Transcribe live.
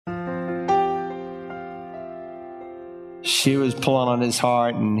She was pulling on his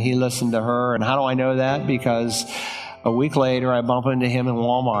heart, and he listened to her. And how do I know that? Because a week later, I bumped into him in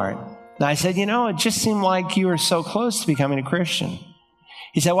Walmart. And I said, it just seemed like you were so close to becoming a Christian.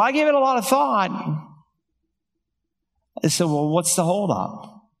 He said, well, I gave it a lot of thought. I said, well, what's the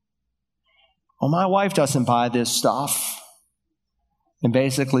holdup? Well, my wife doesn't buy this stuff. And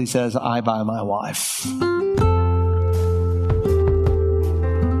basically says, I buy my wife.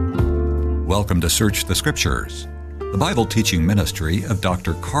 Welcome to Search the Scriptures, the Bible teaching ministry of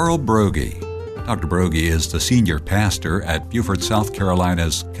Dr. Carl Broggi. Dr. Broggi is the senior pastor at Beaufort, South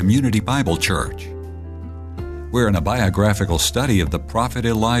Carolina's Community Bible Church. We're in a biographical study of the prophet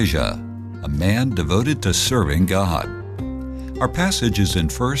Elijah, a man devoted to serving God. Our passage is in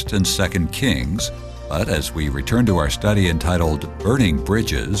 1st and 2nd Kings, but as we return to our study entitled Burning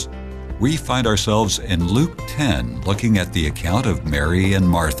Bridges, we find ourselves in Luke 10, looking at the account of Mary and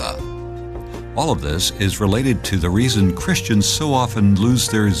Martha. All of this is related to the reason Christians so often lose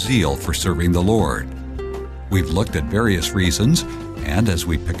their zeal for serving the Lord. We've looked at various reasons, and as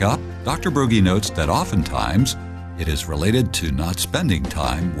we pick up, Dr. Broggi notes that oftentimes it is related to not spending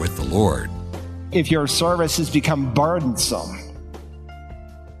time with the Lord. If your service has become burdensome,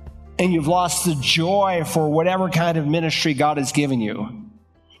 and you've lost the joy for whatever kind of ministry God has given you,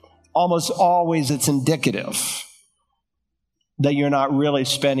 almost always it's indicative that you're not really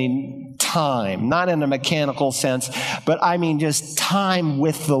spending time, not in a mechanical sense, but I mean just time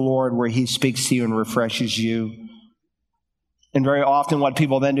with the Lord where He speaks to you and refreshes you. And very often what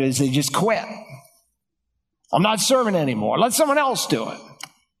people then do is they just quit. I'm not serving anymore. Let someone else do it.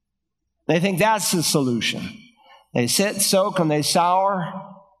 They think that's the solution. They sit, soak, and they sour.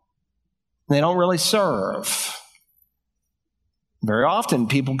 They don't really serve. Very often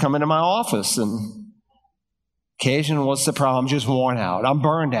people come into my office and occasionally, what's the problem? I'm just worn out. I'm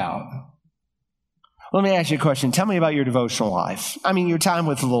burned out. Let me ask you a question. Tell me about your devotional life. I mean, your time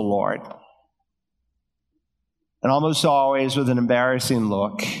with the Lord. And almost always with an embarrassing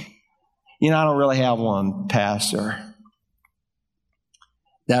look. I don't really have one, Pastor.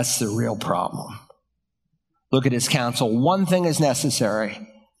 That's the real problem. Look at his counsel. One thing is necessary.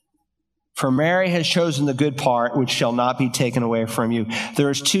 For Mary has chosen the good part, which shall not be taken away from you.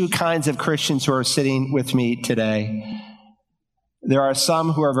 There's two kinds of Christians who are sitting with me today. There are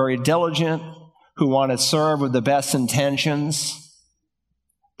some who are very diligent, who want to serve with the best intentions,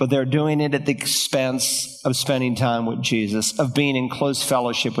 but they're doing it at the expense of spending time with Jesus, of being in close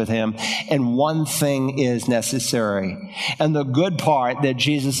fellowship with Him. And one thing is necessary. And the good part that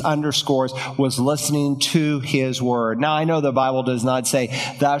Jesus underscores was listening to His Word. Now, I know the Bible does not say,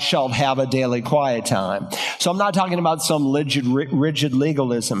 thou shalt have a daily quiet time. So I'm not talking about some rigid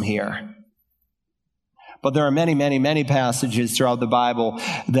legalism here. But there are many, many, many passages throughout the Bible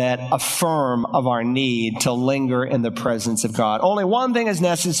that affirm of our need to linger in the presence of God. Only one thing is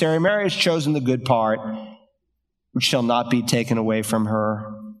necessary. Mary has chosen the good part, which shall not be taken away from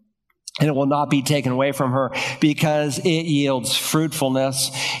her. And it will not be taken away from her because it yields fruitfulness.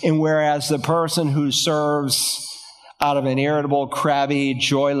 And whereas the person who serves out of an irritable, crabby,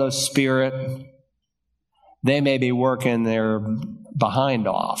 joyless spirit, they may be working their behind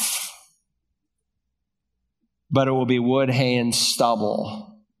off. But it will be wood, hay, and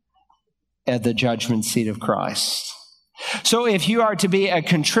stubble at the judgment seat of Christ. So if you are to be a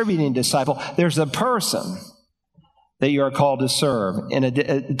contributing disciple, there's a person that you are called to serve,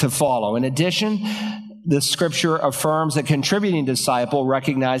 to follow. In addition, the Scripture affirms that contributing disciple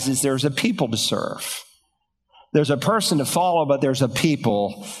recognizes there's a people to serve. There's a person to follow, but there's a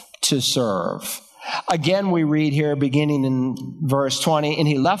people to serve. Again, we read here beginning in verse 20, and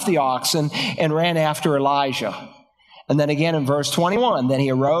he left the oxen and ran after Elijah. And then again in verse 21, then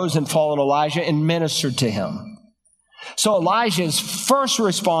he arose and followed Elijah and ministered to him. So Elijah's first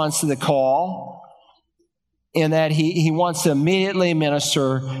response to the call in that he wants to immediately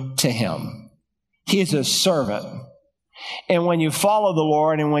minister to him. He's a servant. And when you follow the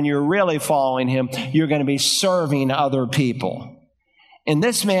Lord and when you're really following Him, you're going to be serving other people. And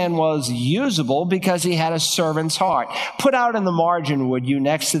this man was usable because he had a servant's heart. Put out in the margin, would you,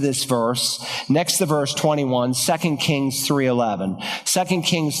 next to this verse, next to verse 21, 2 Kings 3:11. 2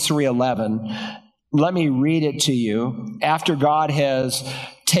 Kings 3:11. Let me read it to you. After God has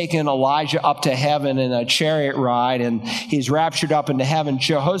taken Elijah up to heaven in a chariot ride and he's raptured up into heaven,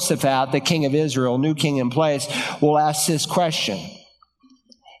 Jehoshaphat, the king of Israel, new king in place, will ask this question.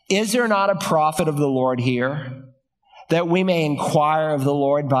 Is there not a prophet of the Lord here, that we may inquire of the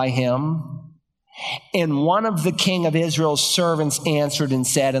Lord by him? And one of the king of Israel's servants answered and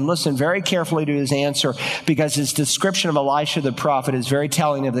said, and listen very carefully to his answer, because his description of Elisha the prophet is very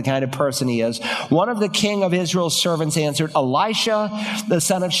telling of the kind of person he is. One of the king of Israel's servants answered, Elisha, the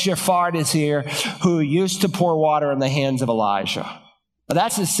son of Shaphat, is here, who used to pour water in the hands of Elijah. Now,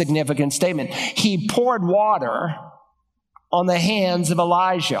 that's a significant statement. He poured water on the hands of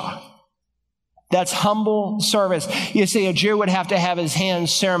Elijah. That's humble service. You see, a Jew would have to have his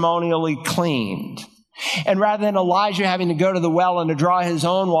hands ceremonially cleaned. And rather than Elijah having to go to the well and to draw his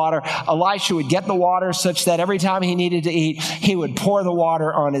own water, Elisha would get the water such that every time he needed to eat, he would pour the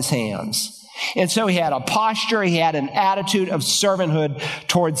water on his hands. And so he had a posture, he had an attitude of servanthood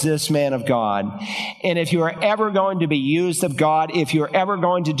towards this man of God. And if you are ever going to be used of God, if you're ever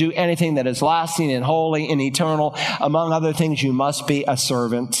going to do anything that is lasting and holy and eternal, among other things, you must be a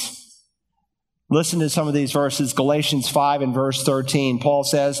servant. Listen to some of these verses. Galatians 5 and verse 13. Paul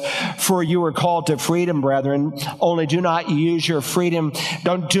says, for you were called to freedom, brethren. Only do not use your freedom.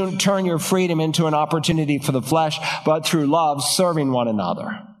 Don't turn your freedom into an opportunity for the flesh, but through love, serving one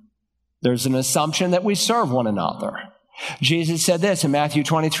another. There's an assumption that we serve one another. Jesus said this in Matthew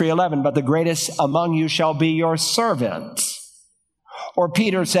 23:11, but the greatest among you shall be your servant. Or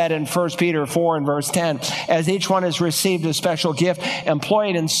Peter said in 1 Peter 4 and verse 10, as each one has received a special gift, employ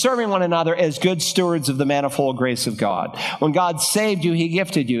it in serving one another as good stewards of the manifold grace of God. When God saved you, he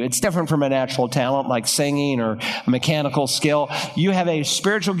gifted you. It's different from a natural talent like singing or a mechanical skill. You have a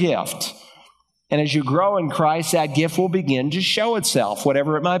spiritual gift. And as you grow in Christ, that gift will begin to show itself,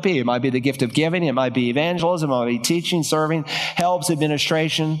 whatever it might be. It might be the gift of giving. It might be evangelism. It might be teaching, serving, helps,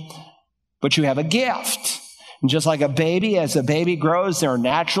 administration. But you have a gift. And just like a baby, as a baby grows, there are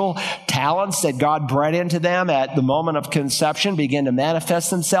natural talents that God bred into them at the moment of conception begin to manifest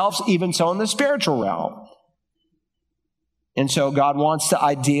themselves, even so in the spiritual realm. And so God wants to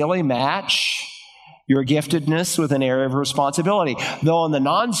ideally match your giftedness with an area of responsibility. Though in the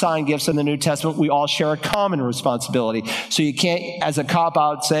non-sign gifts in the New Testament, we all share a common responsibility. So you can't, as a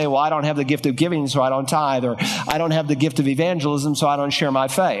cop-out, say, well, I don't have the gift of giving, so I don't tithe, or I don't have the gift of evangelism, so I don't share my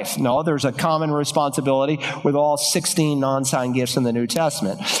faith. No, there's a common responsibility with all 16 non-sign gifts in the New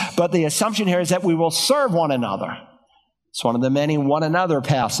Testament. But the assumption here is that we will serve one another. It's one of the many one another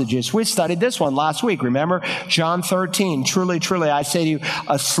passages. We studied this one last week. Remember John 13. Truly, truly, I say to you,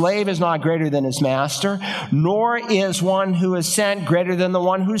 a slave is not greater than his master, nor is one who is sent greater than the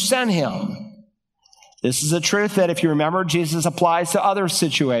one who sent him. This is a truth that, if you remember, Jesus applies to other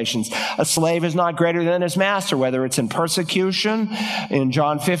situations. A slave is not greater than his master, whether it's in persecution in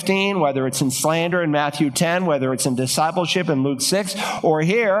John 15, whether it's in slander in Matthew 10, whether it's in discipleship in Luke 6, or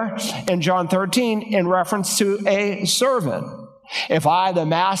here in John 13 in reference to a servant. If I, the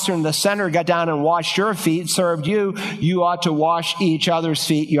master and the sender, got down and washed your feet, served you, you ought to wash each other's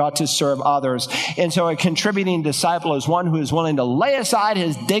feet. You ought to serve others. And so a contributing disciple is one who is willing to lay aside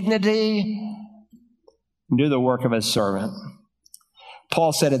his dignity and do the work of a servant.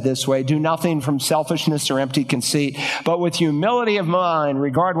 Paul said it this way, do nothing from selfishness or empty conceit, but with humility of mind,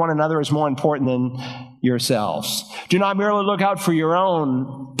 regard one another as more important than yourselves. Do not merely look out for your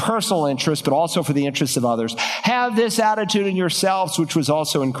own personal interests, but also for the interests of others. Have this attitude in yourselves, which was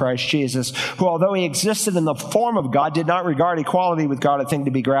also in Christ Jesus, who, although he existed in the form of God, did not regard equality with God a thing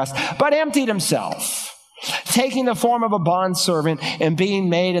to be grasped, but emptied himself, taking the form of a bondservant and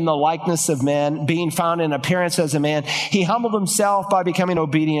being made in the likeness of men, being found in appearance as a man, he humbled himself by becoming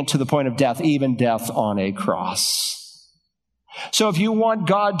obedient to the point of death, even death on a cross. So if you want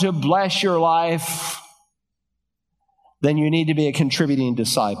God to bless your life, then you need to be a contributing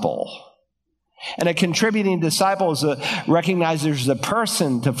disciple. And a contributing disciple is recognize there's a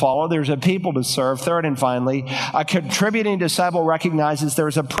person to follow, there's a people to serve. Third and finally, a contributing disciple recognizes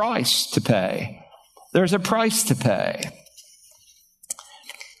there's a price to pay. There's a price to pay.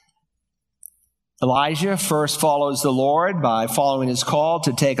 Elijah first follows the Lord by following his call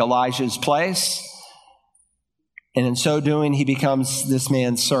to take Elijah's place. And in so doing, he becomes this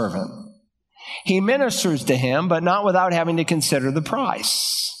man's servant. He ministers to him, but not without having to consider the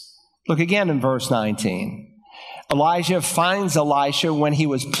price. Look again in verse 19. Elijah finds Elisha when he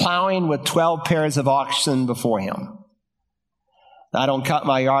was plowing with 12 pairs of oxen before him. I don't cut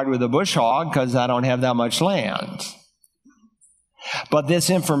my yard with a bush hog because I don't have that much land. But this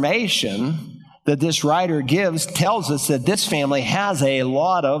information that this writer gives tells us that this family has a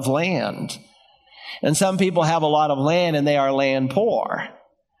lot of land. And some people have a lot of land and they are land poor.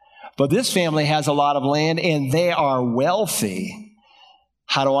 But this family has a lot of land and they are wealthy.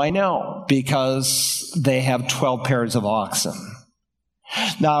 How do I know? Because they have 12 pairs of oxen.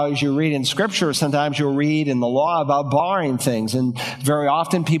 Now, as you read in Scripture, sometimes you'll read in the law about borrowing things, and very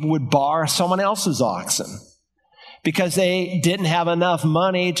often people would borrow someone else's oxen because they didn't have enough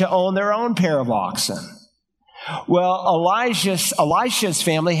money to own their own pair of oxen. Well, Elisha's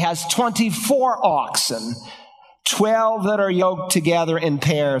family has 24 oxen, 12 that are yoked together in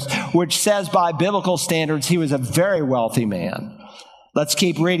pairs, which says by biblical standards he was a very wealthy man. Let's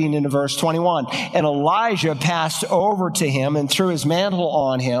keep reading into verse 21. And Elijah passed over to him and threw his mantle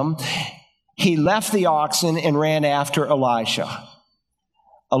on him. He left the oxen and ran after Elisha.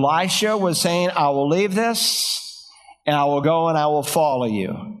 Elisha was saying, I will leave this and I will go and I will follow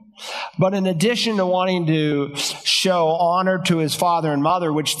you. But in addition to wanting to show honor to his father and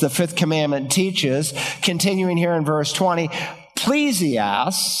mother, which the fifth commandment teaches, continuing here in verse 20, please, he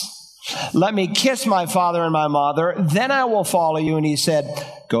asks, let me kiss my father and my mother, then I will follow you. And he said,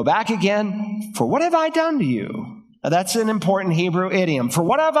 go back again, for what have I done to you? Now, that's an important Hebrew idiom. For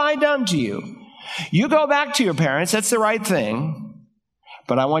what have I done to you? You go back to your parents, that's the right thing.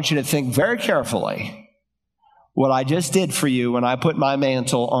 But I want you to think very carefully what I just did for you when I put my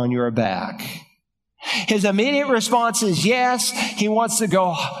mantle on your back. His immediate response is yes. He wants to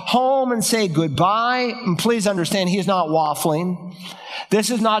go home and say goodbye. And please understand, he's not waffling. This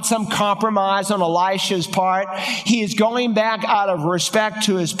is not some compromise on Elisha's part. He is going back out of respect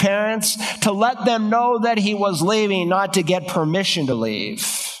to his parents to let them know that he was leaving, not to get permission to leave.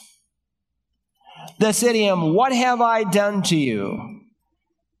 This idiom, what have I done to you?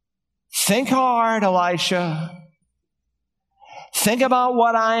 Think hard, Elisha. Think about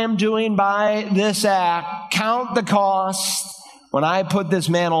what I am doing by this act. Count the cost when I put this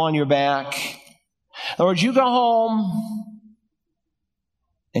mantle on your back. In other words, you go home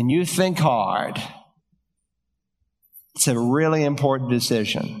and you think hard. It's a really important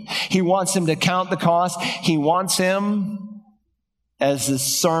decision. He wants him to count the cost. He wants him, as the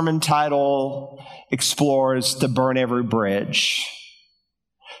sermon title explores, to burn every bridge.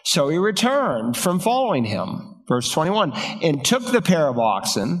 So he returned from following him. Verse 21, and took the pair of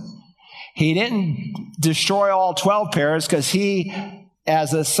oxen. He didn't destroy all 12 pairs because he,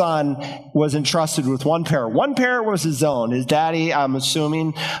 as a son, was entrusted with one pair. One pair was his own. His daddy, I'm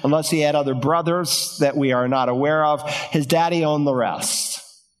assuming, unless he had other brothers that we are not aware of, his daddy owned the rest.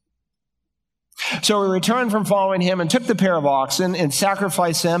 So he returned from following him and took the pair of oxen and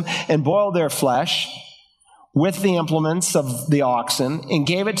sacrificed them and boiled their flesh with the implements of the oxen and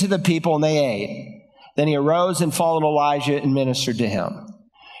gave it to the people, and they ate. Then he arose and followed Elijah and ministered to him.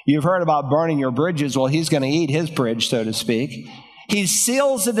 You've heard about burning your bridges. Well, he's going to eat his bridge, so to speak. He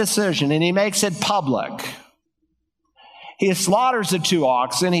seals the decision and he makes it public. He slaughters the 2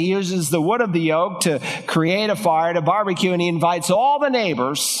 oxen. He uses the wood of the yoke to create a fire, to barbecue, and he invites all the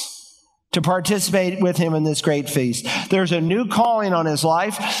neighbors to participate with him in this great feast. There's a new calling on his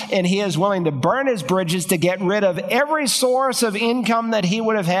life, and he is willing to burn his bridges to get rid of every source of income that he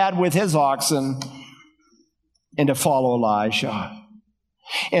would have had with his oxen and to follow Elijah.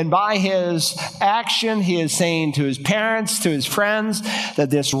 And by his action, he is saying to his parents, to his friends, that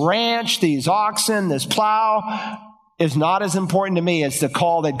this ranch, these oxen, this plow is not as important to me as the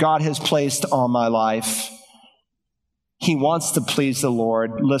call that God has placed on my life. He wants to please the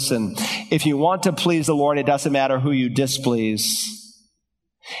Lord. Listen, if you want to please the Lord, it doesn't matter who you displease.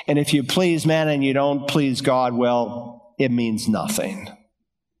 And if you please man and you don't please God, well, it means nothing.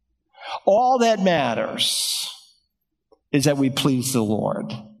 All that matters is that we please the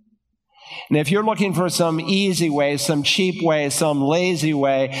Lord. And if you're looking for some easy way, some cheap way, some lazy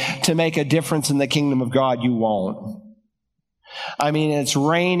way to make a difference in the kingdom of God, you won't. I mean, it's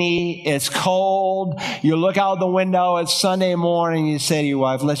rainy, it's cold, you look out the window, it's Sunday morning, you say to your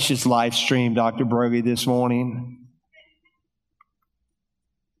wife, let's just live stream Dr. Broggi this morning.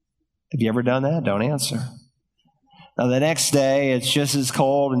 Have you ever done that? Don't answer. Now, the next day, it's just as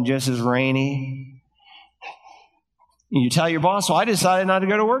cold and just as rainy. And you tell your boss, well, I decided not to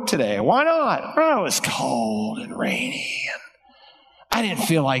go to work today. Why not? Oh, it was cold and rainy, and I didn't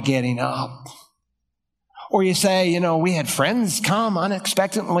feel like getting up. Or you say, we had friends come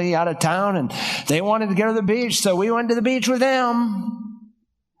unexpectedly out of town, and they wanted to go to the beach, so we went to the beach with them.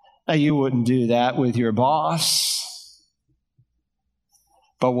 Now, you wouldn't do that with your boss,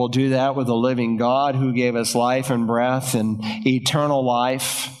 but we'll do that with the living God who gave us life and breath and eternal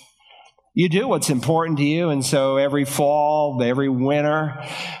life. You do what's important to you, and so every fall, every winter,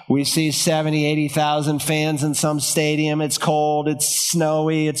 we see 70, 80,000 fans in some stadium. It's cold, it's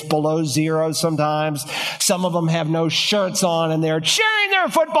snowy, it's below zero sometimes. Some of them have no shirts on, and they're cheering their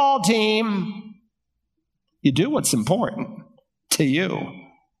football team. You do what's important to you.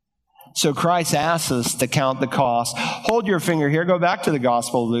 So Christ asks us to count the cost. Hold your finger here. Go back to the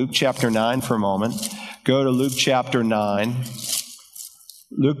Gospel of Luke chapter 9 for a moment. Go to Luke chapter 9.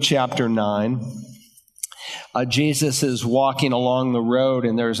 Luke chapter 9. Jesus is walking along the road,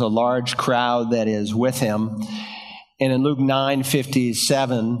 and there's a large crowd that is with him. And in Luke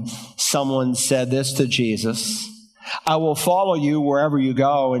 9:57, someone said this to Jesus, "I will follow you wherever you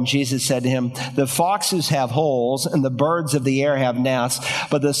go." And Jesus said to him, "The foxes have holes, and the birds of the air have nests,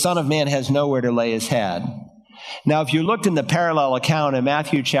 but the Son of Man has nowhere to lay his head." Now, if you looked in the parallel account in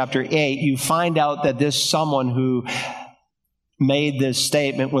Matthew chapter 8, you find out that this someone who made this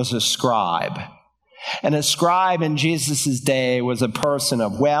statement was a scribe. And a scribe in Jesus' day was a person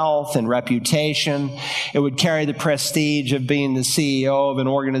of wealth and reputation. It would carry the prestige of being the CEO of an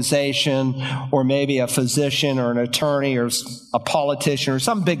organization, or maybe a physician or an attorney or a politician or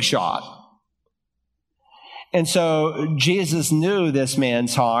some big shot. And so Jesus knew this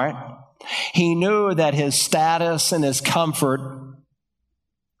man's heart. He knew that his status and his comfort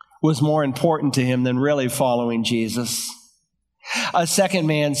was more important to him than really following Jesus. A second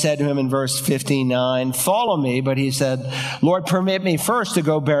man said to him in verse 59, "Follow me." But he said, "Lord, permit me first to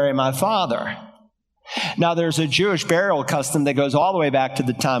go bury my father." Now, there's a Jewish burial custom that goes all the way back to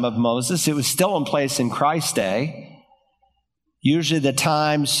the time of Moses. It was still in place in Christ's day. Usually the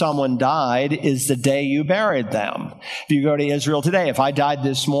time someone died is the day you buried them. If you go to Israel today, if I died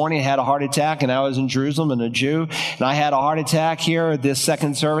this morning, had a heart attack, and I was in Jerusalem and a Jew, and I had a heart attack here at this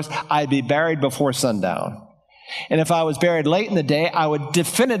second service, I'd be buried before sundown. And if I was buried late in the day, I would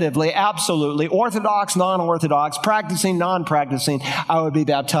definitively, absolutely, Orthodox, non-Orthodox, practicing, non-practicing, I would be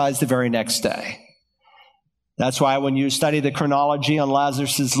baptized the very next day. That's why when you study the chronology on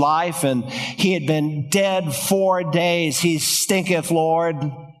Lazarus' life, and he had been dead 4 days, he stinketh,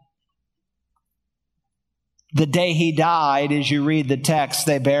 Lord. The day he died, as you read the text,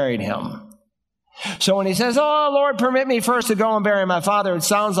 they buried him. So when he says, "Oh, Lord, permit me first to go and bury my father," it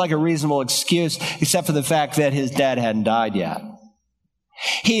sounds like a reasonable excuse, except for the fact that his dad hadn't died yet.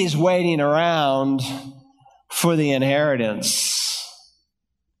 He's waiting around for the inheritance.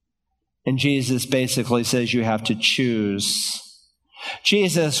 And Jesus basically says you have to choose.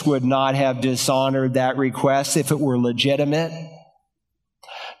 Jesus would not have dishonored that request if it were legitimate.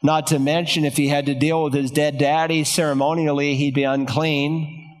 Not to mention, if he had to deal with his dead daddy ceremonially, he'd be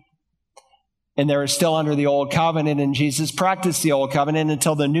unclean. And they were still under the old covenant, and Jesus practiced the old covenant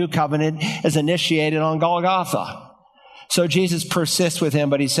until the new covenant is initiated on Golgotha. So Jesus persists with him,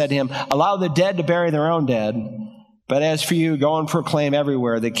 but he said to him, "Allow the dead to bury their own dead, but as for you, go and proclaim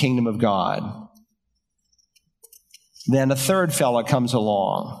everywhere the kingdom of God." Then a third fellow comes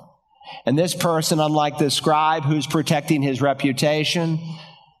along. And this person, unlike the scribe who's protecting his reputation,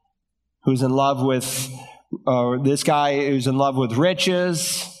 who's in love with, this guy who's in love with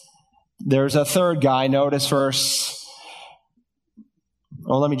riches, there's a third guy. Notice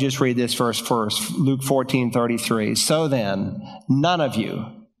let me just read this verse first. Luke 14:33. "So then, none of you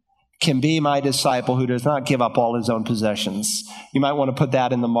can be my disciple who does not give up all his own possessions." You might want to put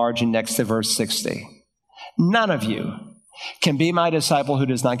that in the margin next to verse 60. None of you can be my disciple who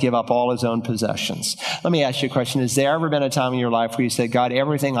does not give up all his own possessions. Let me ask you a question. Has there ever been a time in your life where you said, "God,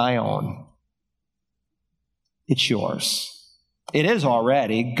 everything I own, it's yours"? It is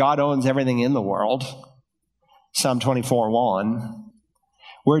already. God owns everything in the world. Psalm 24:1.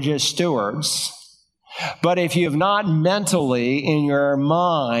 We're just stewards. But if you have not mentally in your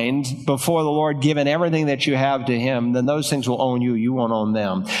mind before the Lord given everything that you have to him, then those things will own you. You won't own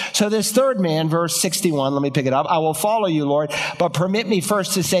them. So this third man, verse 61, let me pick it up. "I will follow you, Lord, but permit me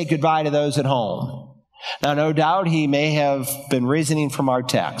first to say goodbye to those at home." Now, no doubt he may have been reasoning from our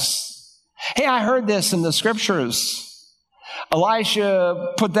text. Hey, I heard this in the scriptures.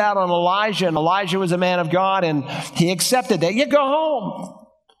 Elisha put that on Elijah, and Elijah was a man of God, and he accepted that. You go home.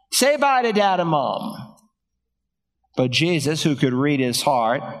 Say bye to dad and mom. But Jesus, who could read his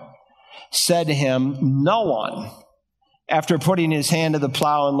heart, said to him, "No one, after putting his hand to the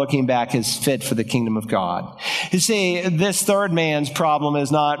plow and looking back, is fit for the kingdom of God." You see, this third man's problem is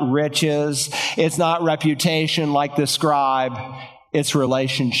not riches. It's not reputation like the scribe. It's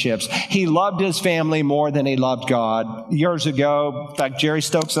relationships. He loved his family more than he loved God. Years ago, in fact, Jerry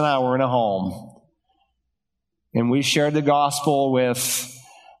Stokes and I were in a home, and we shared the gospel with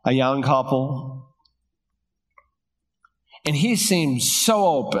a young couple. And he seemed so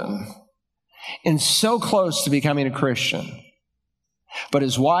open and so close to becoming a Christian. But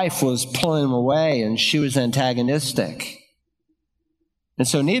his wife was pulling him away, and she was antagonistic. And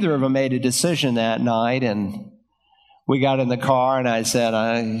so neither of them made a decision that night, and we got in the car, and I said,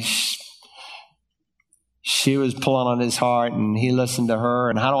 She was pulling on his heart, and he listened to her.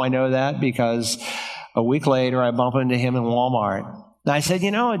 And how do I know that? Because a week later, I bumped into him in Walmart. And I said,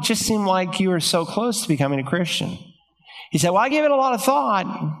 it just seemed like you were so close to becoming a Christian. He said, well, I gave it a lot of thought.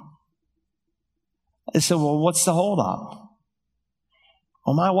 I said, well, what's the holdup?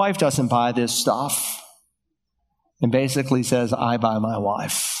 Well, my wife doesn't buy this stuff. And basically says, I buy my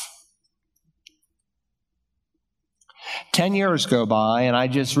wife. 10 years go by, and I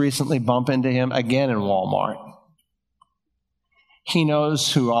just recently bump into him again in Walmart. He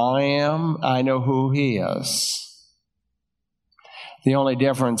knows who I am. I know who he is. The only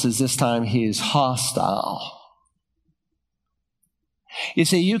difference is this time he's hostile. You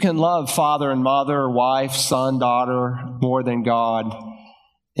see, you can love father and mother, wife, son, daughter more than God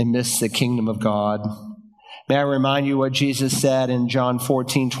and miss the kingdom of God. May I remind you what Jesus said in John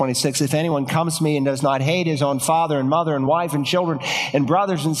 14:26. If anyone comes to me and does not hate his own father and mother and wife and children and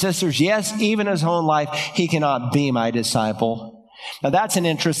brothers and sisters, yes, even his own life, he cannot be my disciple. Now that's an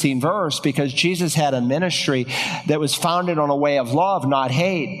interesting verse because Jesus had a ministry that was founded on a way of love, not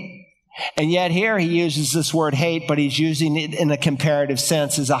hate. And yet here he uses this word hate, but he's using it in a comparative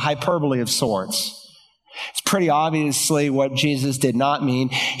sense as a hyperbole of sorts. It's pretty obviously what Jesus did not mean.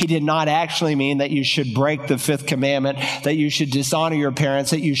 He did not actually mean that you should break the fifth commandment, that you should dishonor your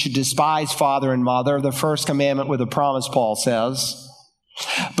parents, that you should despise father and mother, the first commandment with a promise, Paul says.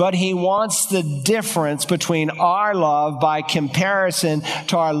 But he wants the difference between our love by comparison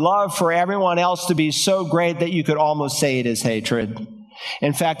to our love for everyone else to be so great that you could almost say it is hatred.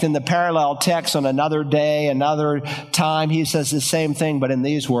 In fact, in the parallel text on another day, another time, he says the same thing, but in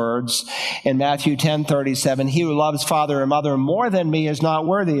these words. In Matthew 10:37, he who loves father or mother more than me is not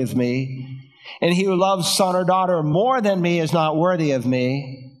worthy of me. And he who loves son or daughter more than me is not worthy of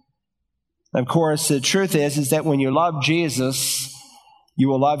me. Of course, the truth is that when you love Jesus, you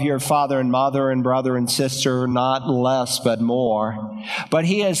will love your father and mother and brother and sister, not less, but more. But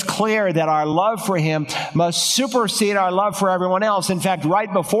he is clear that our love for him must supersede our love for everyone else. In fact,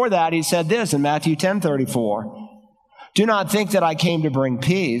 right before that, he said this in Matthew 10:34. Do not think that I came to bring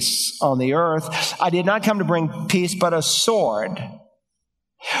peace on the earth. I did not come to bring peace, but a sword.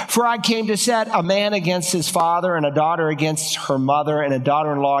 For I came to set a man against his father, and a daughter against her mother, and a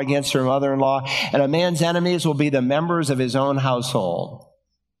daughter-in-law against her mother-in-law, and a man's enemies will be the members of his own household.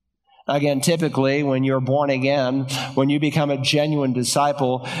 Again, typically, when you're born again, when you become a genuine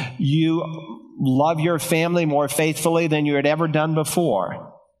disciple, you love your family more faithfully than you had ever done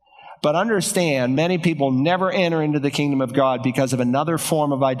before. But understand, many people never enter into the kingdom of God because of another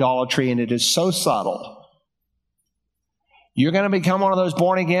form of idolatry, and it is so subtle. You're going to become one of those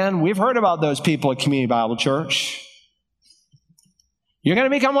born again. We've heard about those people at Community Bible Church. You're going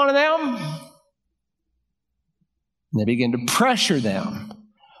to become one of them. And they begin to pressure them.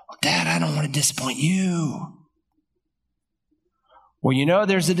 Oh, Dad, I don't want to disappoint you. Well,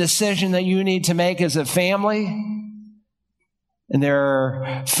 there's a decision that you need to make as a family. And there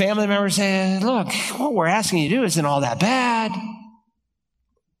are family members saying, look, what we're asking you to do isn't all that bad.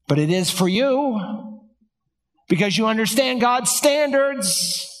 But it is for you. Because you understand God's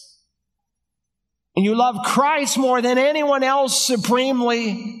standards. And you love Christ more than anyone else supremely.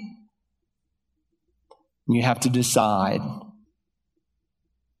 And you have to decide.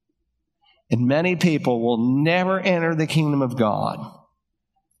 And many people will never enter the kingdom of God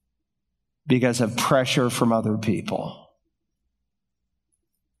because of pressure from other people.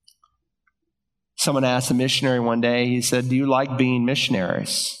 Someone asked a missionary one day, he said, do you like being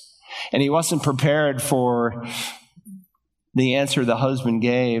missionaries? And he wasn't prepared for the answer the husband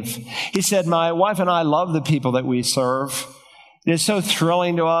gave. He said, my wife and I love the people that we serve. It is so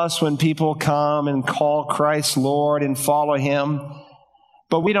thrilling to us when people come and call Christ Lord and follow him.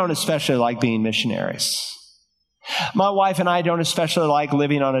 But we don't especially like being missionaries. My wife and I don't especially like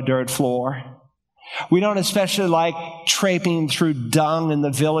living on a dirt floor. We don't especially like traipsing through dung in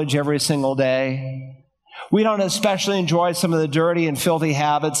the village every single day. We don't especially enjoy some of the dirty and filthy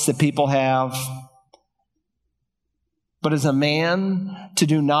habits that people have. But as a man to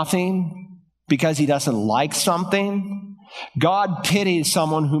do nothing because he doesn't like something, God pities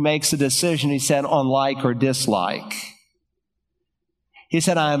someone who makes a decision, he said, on like or dislike. He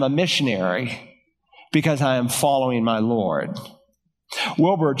said, I am a missionary because I am following my Lord.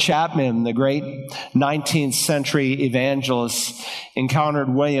 Wilbur Chapman, the great 19th century evangelist, encountered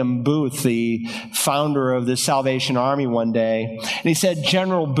William Booth, the founder of the Salvation Army, one day. And he said,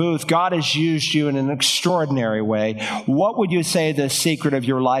 General Booth, God has used you in an extraordinary way. What would you say the secret of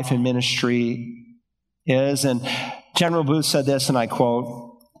your life and ministry is? And General Booth said this, and I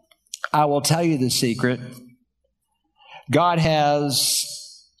quote, I will tell you the secret. God has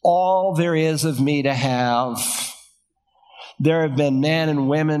all there is of me to have. There have been men and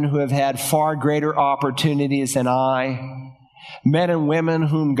women who have had far greater opportunities than I, men and women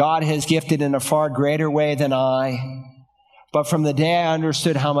whom God has gifted in a far greater way than I. But from the day I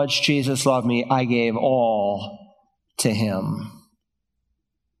understood how much Jesus loved me, I gave all to him.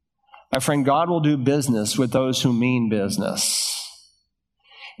 My friend, God will do business with those who mean business.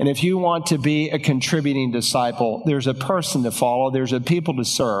 And if you want to be a contributing disciple, there's a person to follow, there's a people to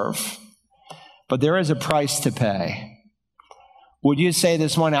serve, but there is a price to pay. Would you say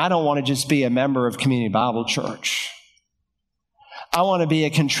this morning, I don't want to just be a member of Community Bible Church. I want to be a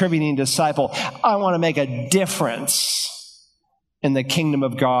contributing disciple. I want to make a difference in the kingdom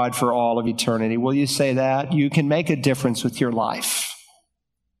of God for all of eternity. Will you say that? You can make a difference with your life.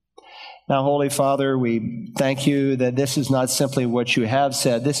 Now, Holy Father, we thank you that this is not simply what you have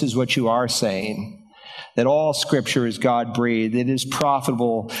said, this is what you are saying, that all Scripture is God-breathed. It is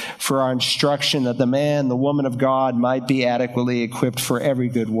profitable for our instruction, that the man, the woman of God might be adequately equipped for every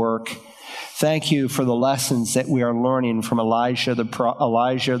good work. Thank you for the lessons that we are learning from Elijah the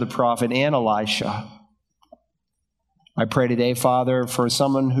prophet, and Elisha. I pray today, Father, for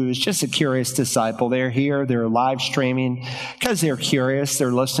someone who is just a curious disciple. They're here, they're live streaming because they're curious,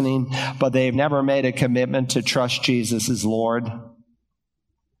 they're listening, but they've never made a commitment to trust Jesus as Lord.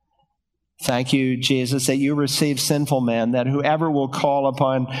 Thank you, Jesus, that you receive sinful men, that whoever will call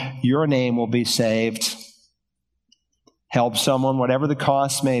upon your name will be saved. Help someone, whatever the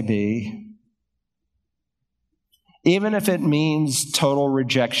cost may be, even if it means total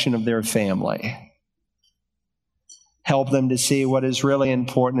rejection of their family. Help them to see what is really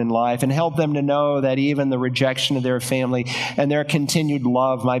important in life, and help them to know that even the rejection of their family and their continued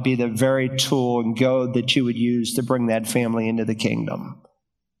love might be the very tool and goad that you would use to bring that family into the kingdom.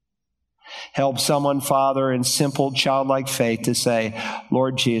 Help someone, Father, in simple childlike faith to say,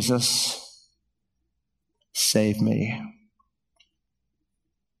 Lord Jesus, save me.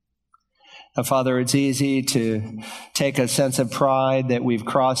 Now, Father, it's easy to take a sense of pride that we've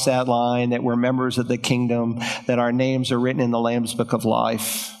crossed that line, that we're members of the kingdom, that our names are written in the Lamb's Book of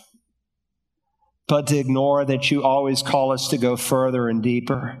Life. But to ignore that you always call us to go further and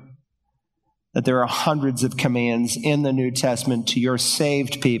deeper, that there are hundreds of commands in the New Testament to your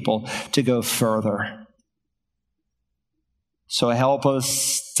saved people to go further. So help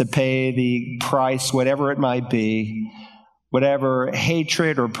us to pay the price, whatever it might be, whatever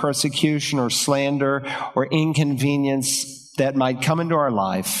hatred or persecution or slander or inconvenience that might come into our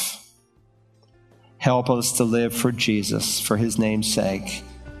life. Help us to live for Jesus, for his name's sake.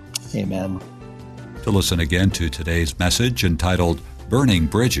 Amen. To listen again to today's message entitled Burning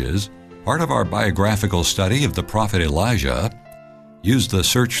Bridges, part of our biographical study of the prophet Elijah, use the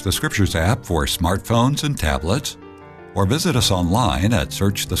Search the Scriptures app for smartphones and tablets, or visit us online at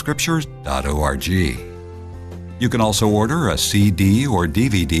searchthescriptures.org. You can also order a CD or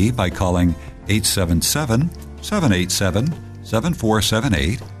DVD by calling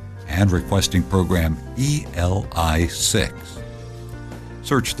 877-787-7478 and requesting program ELI6.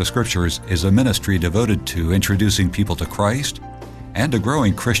 Search the Scriptures is a ministry devoted to introducing people to Christ and to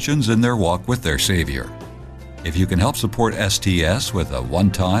growing Christians in their walk with their Savior. If you can help support STS with a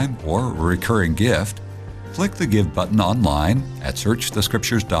one-time or recurring gift, click the Give button online at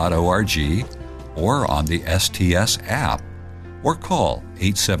searchthescriptures.org or on the STS app, or call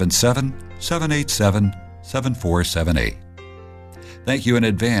 877-787-7478. Thank you in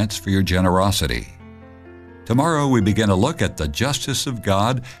advance for your generosity. Tomorrow we begin a look at the justice of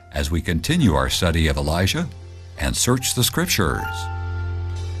God as we continue our study of Elijah and Search the Scriptures.